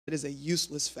is a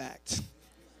useless fact.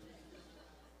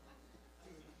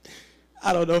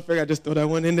 I don't know, I figured I just throw that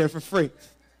one in there for free.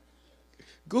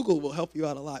 Google will help you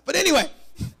out a lot. But anyway,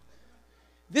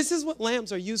 this is what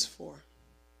lambs are used for.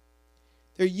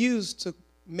 They're used to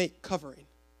make covering,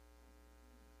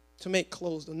 to make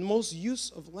clothes. The most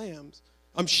use of lambs,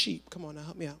 sheep, come on now,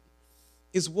 help me out,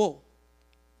 is wool.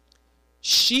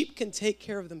 Sheep can take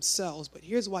care of themselves, but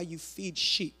here's why you feed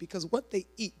sheep, because what they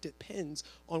eat depends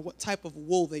on what type of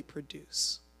wool they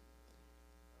produce.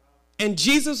 And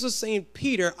Jesus was saying,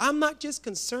 Peter, I'm not just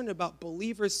concerned about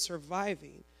believers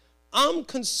surviving. I'm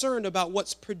concerned about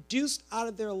what's produced out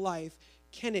of their life.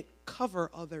 Can it cover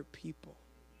other people?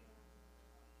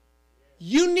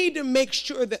 You need to make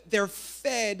sure that they're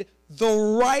fed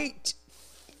the right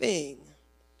thing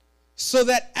so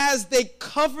that as they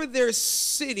cover their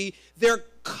city, they're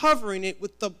covering it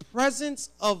with the presence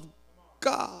of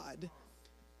God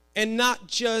and not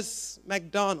just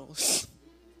McDonald's.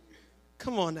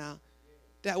 Come on now.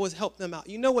 That was help them out.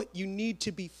 You know what you need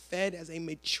to be fed as a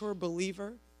mature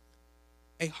believer?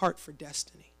 A heart for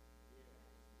destiny.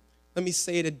 Let me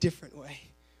say it a different way.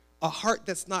 A heart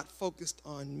that's not focused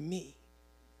on me,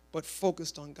 but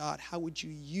focused on God. How would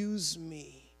you use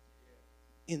me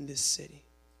in this city?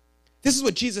 This is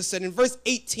what Jesus said in verse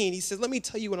 18. He says, let me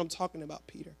tell you what I'm talking about,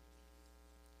 Peter.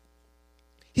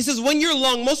 He says, when you're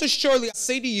young, most assuredly I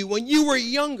say to you, when you were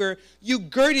younger, you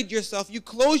girded yourself, you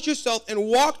clothed yourself and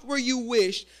walked where you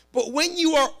wished. But when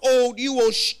you are old, you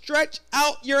will stretch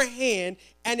out your hand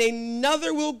and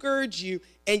another will gird you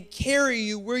and carry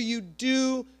you where you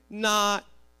do not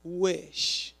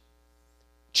wish.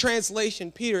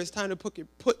 Translation, Peter, it's time to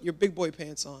put your big boy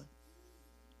pants on.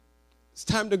 It's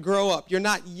time to grow up. You're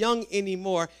not young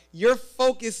anymore. Your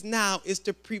focus now is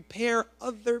to prepare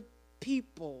other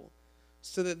people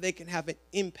so that they can have an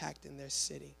impact in their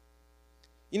city.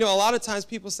 You know, a lot of times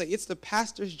people say it's the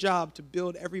pastor's job to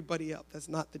build everybody up. That's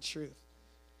not the truth.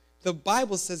 The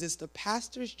Bible says it's the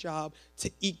pastor's job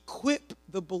to equip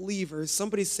the believers,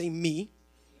 somebody say me,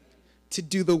 to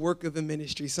do the work of the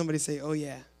ministry. Somebody say, oh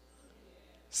yeah.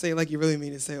 Say it like you really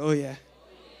mean it. Say, oh yeah.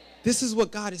 This is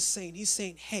what God is saying. He's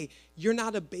saying, hey, you're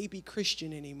not a baby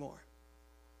Christian anymore.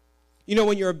 You know,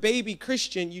 when you're a baby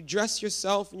Christian, you dress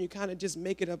yourself and you kind of just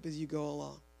make it up as you go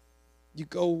along. You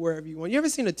go wherever you want. You ever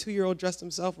seen a 2-year-old dress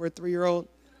themselves or a 3-year-old?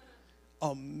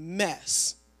 A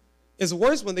mess. It's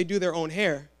worse when they do their own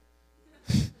hair.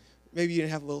 Maybe you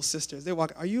didn't have little sisters. They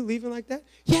walk, are you leaving like that?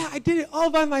 Yeah, I did it all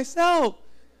by myself.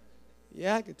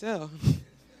 Yeah, I could tell.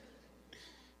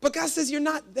 But God says you're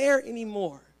not there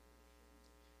anymore.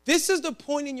 This is the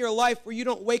point in your life where you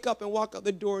don't wake up and walk out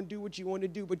the door and do what you want to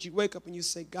do, but you wake up and you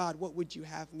say, God, what would you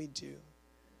have me do?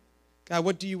 God,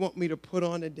 what do you want me to put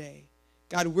on today?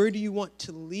 God, where do you want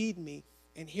to lead me?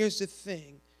 And here's the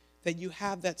thing, that you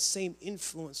have that same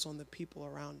influence on the people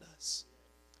around us.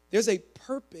 There's a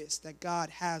purpose that God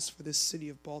has for this city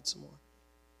of Baltimore.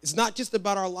 It's not just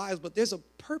about our lives, but there's a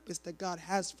purpose that God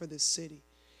has for this city.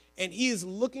 And he is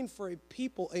looking for a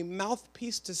people, a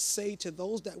mouthpiece to say to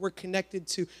those that we're connected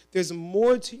to, there's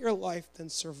more to your life than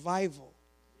survival.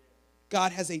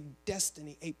 God has a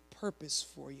destiny, a purpose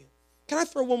for you. Can I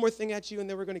throw one more thing at you and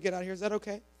then we're going to get out of here? Is that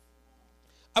okay?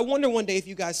 I wonder one day if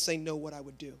you guys say no, what I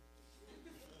would do.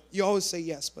 You always say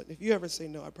yes, but if you ever say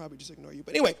no, I'd probably just ignore you.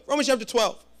 But anyway, Romans chapter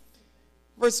 12,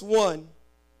 verse 1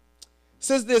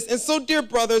 says this, and so, dear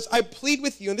brothers, I plead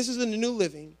with you, and this is in the New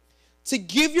Living, to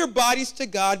give your bodies to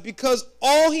God because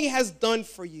all he has done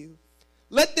for you.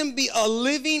 Let them be a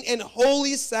living and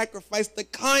holy sacrifice, the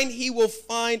kind he will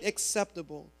find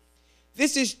acceptable.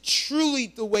 This is truly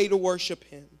the way to worship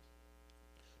him.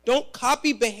 Don't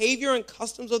copy behavior and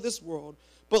customs of this world,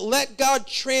 but let God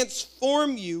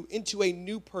transform you into a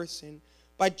new person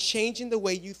by changing the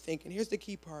way you think. And here's the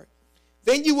key part.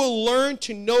 Then you will learn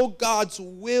to know God's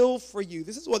will for you.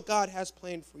 This is what God has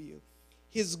planned for you.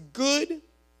 His good,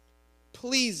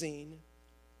 pleasing,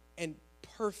 and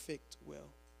perfect will.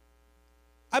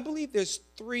 I believe there's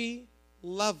 3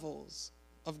 levels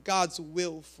of God's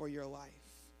will for your life.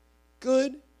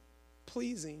 Good,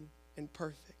 pleasing, and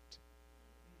perfect.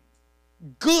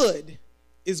 Good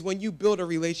is when you build a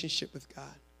relationship with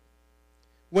God.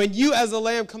 When you as a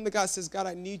lamb come to God, says, God,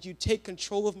 I need you, take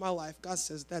control of my life. God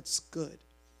says, that's good.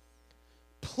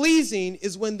 Pleasing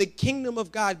is when the kingdom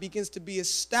of God begins to be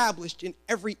established in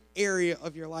every area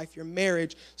of your life. Your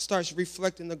marriage starts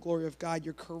reflecting the glory of God,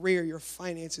 your career, your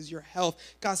finances, your health.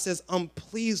 God says, I'm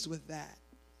pleased with that.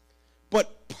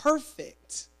 But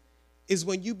perfect is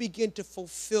when you begin to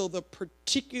fulfill the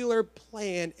particular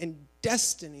plan and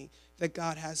destiny that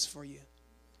God has for you.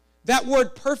 That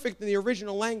word perfect in the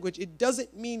original language, it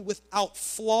doesn't mean without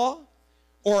flaw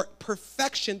or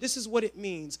perfection, this is what it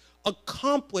means.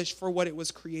 Accomplished for what it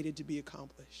was created to be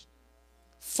accomplished.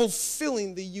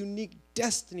 Fulfilling the unique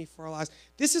destiny for our lives.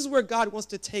 This is where God wants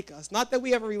to take us. Not that we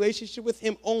have a relationship with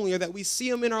him only or that we see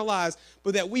him in our lives,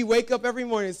 but that we wake up every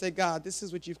morning and say, God, this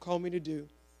is what you've called me to do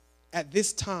at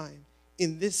this time,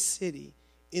 in this city,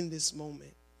 in this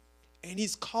moment. And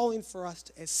he's calling for us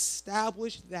to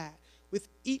establish that with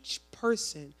each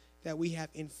person that we have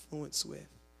influence with.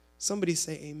 Somebody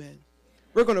say amen.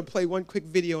 We're going to play one quick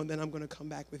video, and then I'm going to come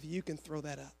back with you. You can throw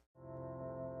that up.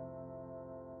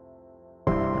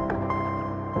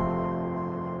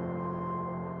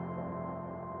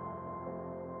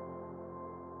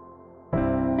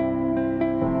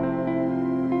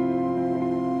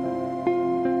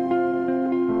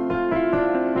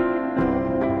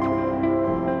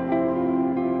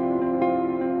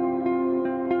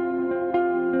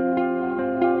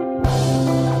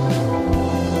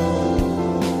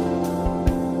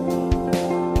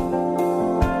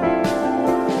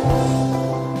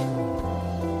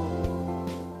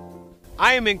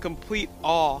 I am in complete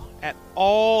awe at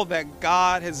all that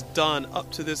God has done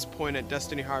up to this point at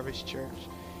Destiny Harvest Church.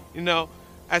 You know,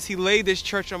 as he laid this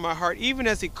church on my heart, even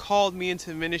as he called me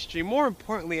into ministry, more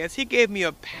importantly, as he gave me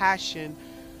a passion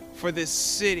for this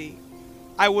city,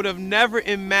 I would have never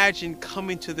imagined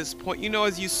coming to this point. You know,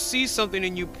 as you see something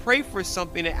and you pray for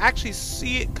something and actually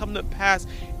see it come to pass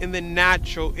in the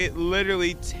natural, it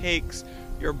literally takes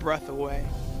your breath away.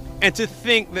 And to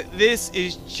think that this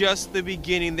is just the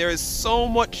beginning. There is so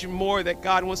much more that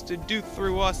God wants to do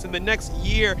through us in the next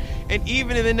year and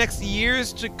even in the next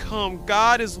years to come.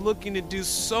 God is looking to do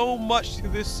so much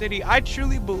through this city. I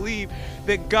truly believe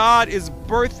that God is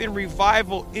birthing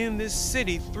revival in this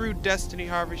city through Destiny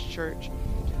Harvest Church.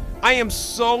 I am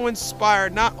so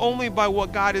inspired not only by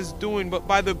what God is doing, but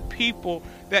by the people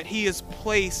that he has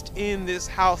placed in this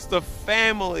house, the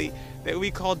family that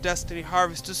we call Destiny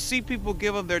Harvest, to see people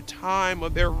give of their time,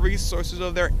 of their resources,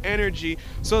 of their energy,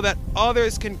 so that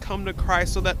others can come to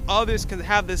Christ, so that others can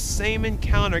have the same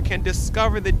encounter, can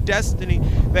discover the destiny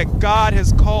that God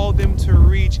has called them to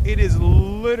reach. It is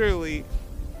literally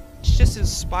just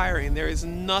inspiring. There is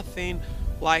nothing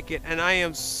like it, and I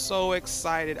am so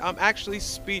excited. I'm actually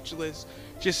speechless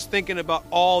just thinking about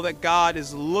all that God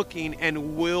is looking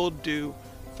and will do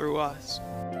through us.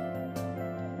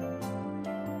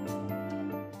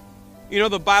 You know,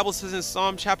 the Bible says in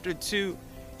Psalm chapter 2,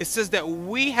 it says that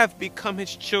we have become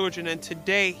his children, and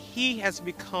today he has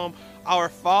become our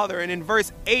Father. And in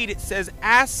verse 8 it says,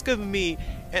 ask of me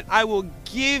and I will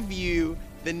give you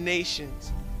the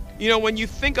nations. You know, when you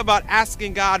think about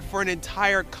asking God for an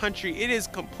entire country, it is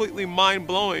completely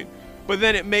mind-blowing. But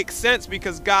then it makes sense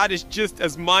because God is just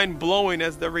as mind-blowing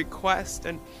as the request.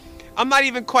 And I'm not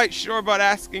even quite sure about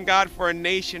asking God for a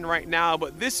nation right now,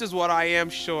 but this is what I am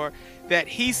sure, that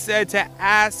he said to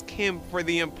ask him for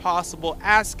the impossible,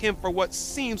 ask him for what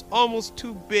seems almost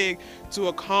too big to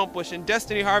accomplish. In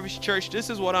Destiny Harvest Church, this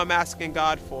is what I'm asking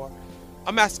God for.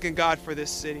 I'm asking God for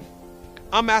this city.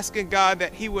 I'm asking God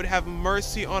that he would have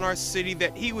mercy on our city,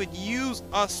 that he would use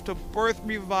us to birth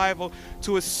revival,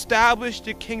 to establish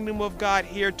the kingdom of God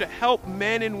here, to help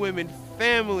men and women,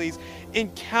 families,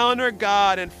 encounter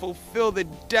God and fulfill the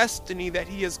destiny that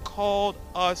he has called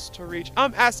us to reach.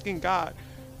 I'm asking God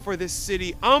for this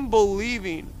city. I'm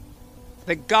believing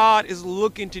that God is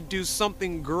looking to do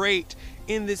something great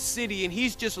in this city, and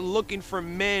he's just looking for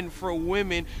men, for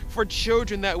women, for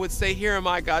children that would say, here am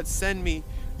I, God, send me.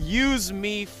 Use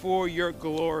me for your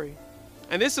glory.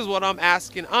 And this is what I'm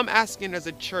asking. I'm asking as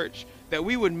a church that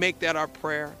we would make that our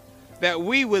prayer, that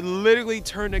we would literally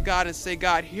turn to God and say,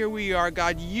 God, here we are.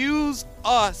 God, use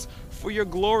us for your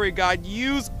glory. God,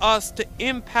 use us to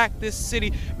impact this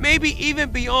city, maybe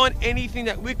even beyond anything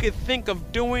that we could think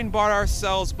of doing by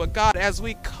ourselves. But God, as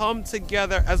we come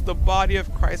together as the body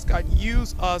of Christ, God,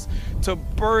 use us to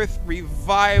birth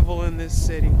revival in this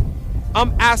city.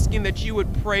 I'm asking that you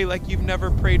would pray like you've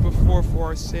never prayed before for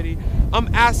our city.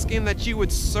 I'm asking that you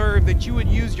would serve, that you would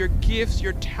use your gifts,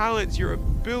 your talents, your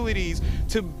abilities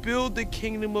to build the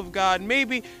kingdom of God.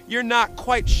 Maybe you're not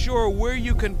quite sure where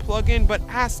you can plug in, but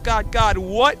ask God, God,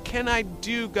 what can I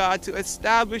do, God, to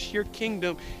establish your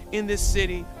kingdom in this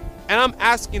city? And I'm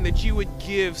asking that you would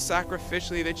give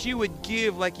sacrificially, that you would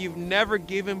give like you've never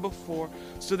given before,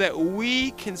 so that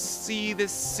we can see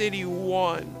this city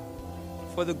won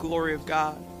for the glory of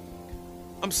God.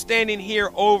 I'm standing here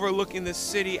overlooking the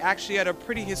city, actually at a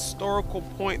pretty historical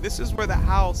point. This is where the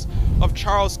house of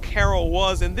Charles Carroll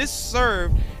was, and this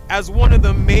served as one of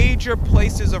the major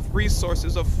places of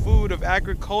resources, of food, of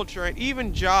agriculture, and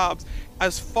even jobs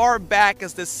as far back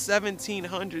as the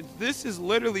 1700s. This is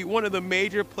literally one of the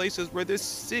major places where this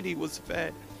city was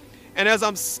fed. And as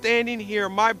I'm standing here,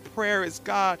 my prayer is,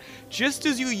 God, just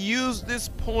as you use this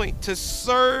point to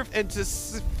serve and to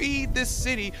feed this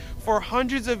city for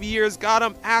hundreds of years, God,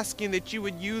 I'm asking that you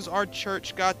would use our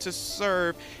church, God, to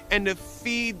serve and to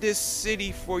feed this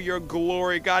city for your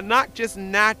glory, God, not just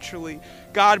naturally,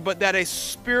 God, but that a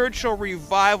spiritual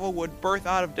revival would birth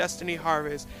out of Destiny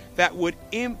Harvest that would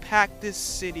impact this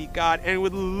city, God, and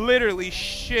would literally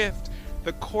shift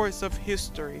the course of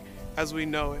history as we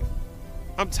know it.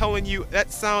 I'm telling you,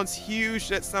 that sounds huge,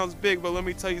 that sounds big, but let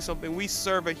me tell you something. We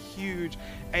serve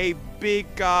a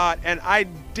big God, and I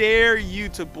dare you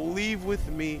to believe with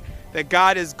me that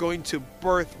God is going to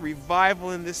birth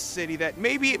revival in this city, that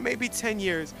maybe it may be 10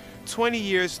 years, 20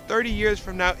 years, 30 years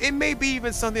from now. It may be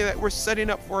even something that we're setting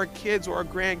up for our kids or our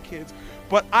grandkids.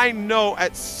 But I know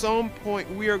at some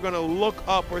point we are going to look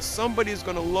up, or somebody is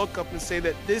going to look up and say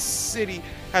that this city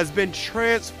has been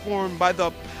transformed by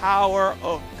the power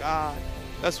of God.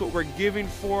 That's what we're giving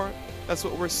for, that's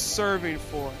what we're serving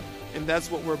for, and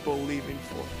that's what we're believing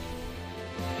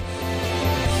for.